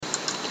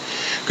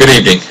Good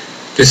evening,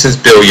 this is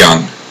Bill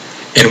Young,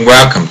 and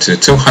welcome to the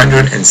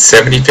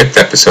 275th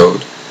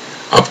episode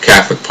of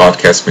Catholic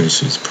Podcast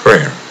Ministries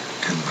Prayer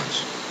and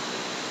Lunch.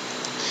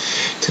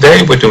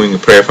 Today we're doing a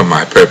prayer from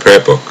my prayer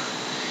book,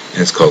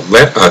 and it's called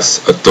Let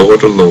Us Adore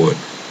the Lord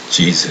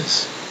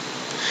Jesus,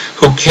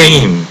 who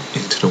came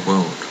into the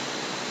world.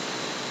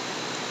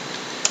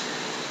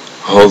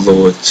 O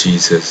Lord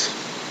Jesus,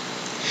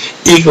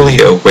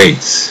 eagerly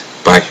awaits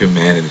by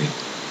humanity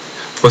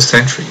for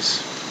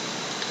centuries,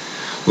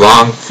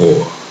 longed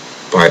for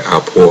by our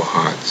poor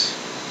hearts,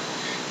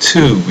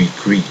 too we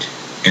greet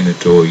and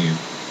adore you.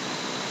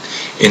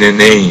 In the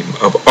name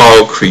of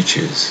all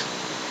creatures,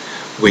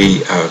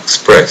 we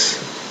express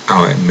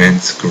our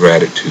immense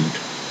gratitude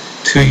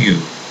to you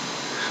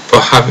for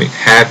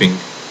having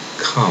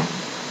come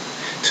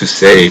to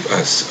save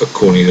us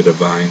according to the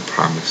divine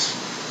promise.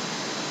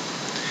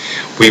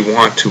 We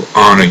want to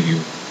honor you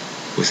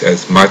with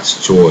as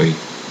much joy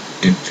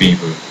and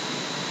fervor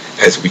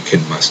as we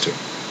can muster.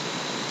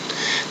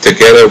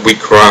 Together we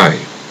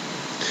cry,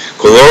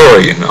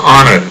 glory and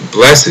honor and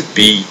blessed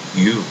be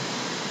you,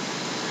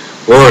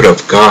 Word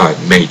of God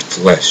made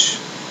flesh.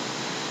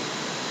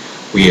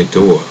 We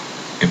adore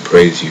and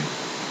praise you,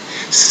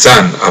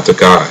 Son of the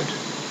God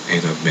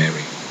and of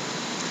Mary.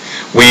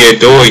 We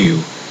adore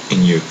you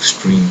in your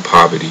extreme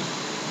poverty.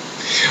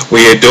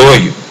 We adore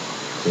you,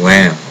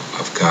 Lamb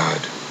of God,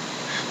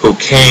 who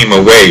came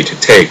away to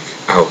take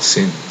our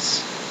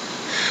sins.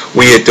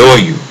 We adore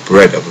you,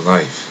 Bread of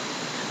Life,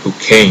 who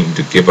came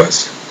to give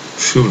us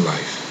true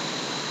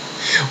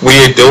life.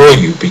 We adore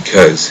you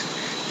because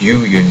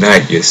you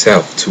unite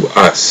yourself to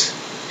us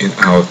in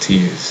our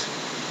tears,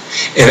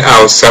 in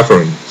our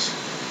sufferings,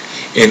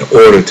 in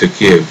order to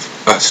give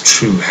us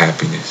true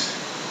happiness.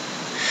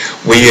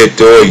 We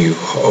adore you,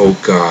 O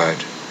God,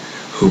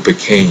 who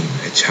became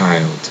a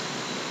child.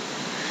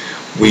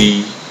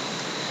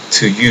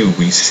 To you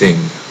we sing,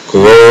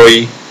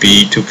 glory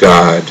be to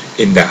God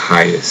in the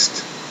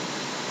highest.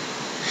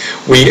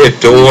 We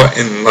adore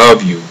and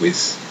love you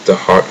with the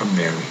heart of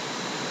Mary,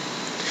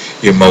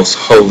 your most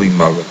holy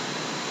mother,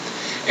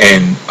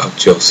 and of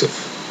Joseph,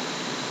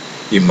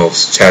 your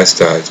most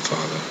chastised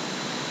father.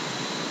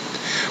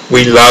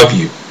 We love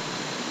you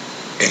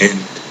and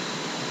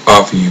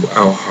offer you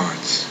our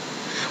hearts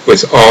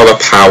with all the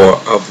power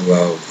of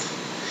love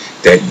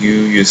that you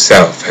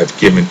yourself have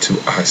given to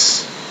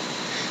us,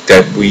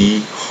 that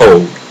we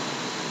hold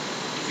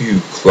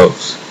you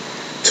close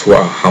to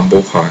our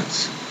humble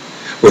hearts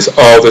with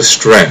all the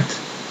strength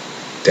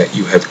that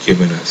you have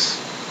given us.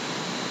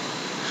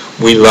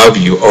 We love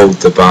you, O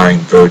divine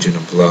Virgin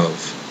of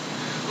love,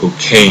 who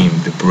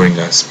came to bring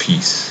us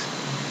peace,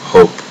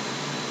 hope,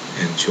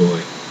 and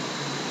joy.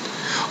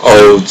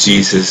 O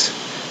Jesus,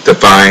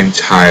 divine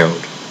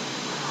child,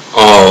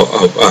 all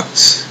of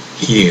us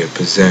here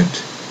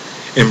present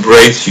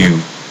embrace you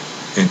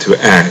and to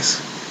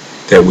ask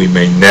that we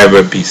may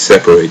never be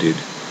separated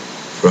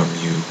from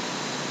you.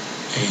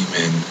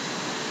 Amen.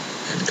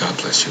 And God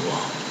bless you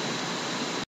all.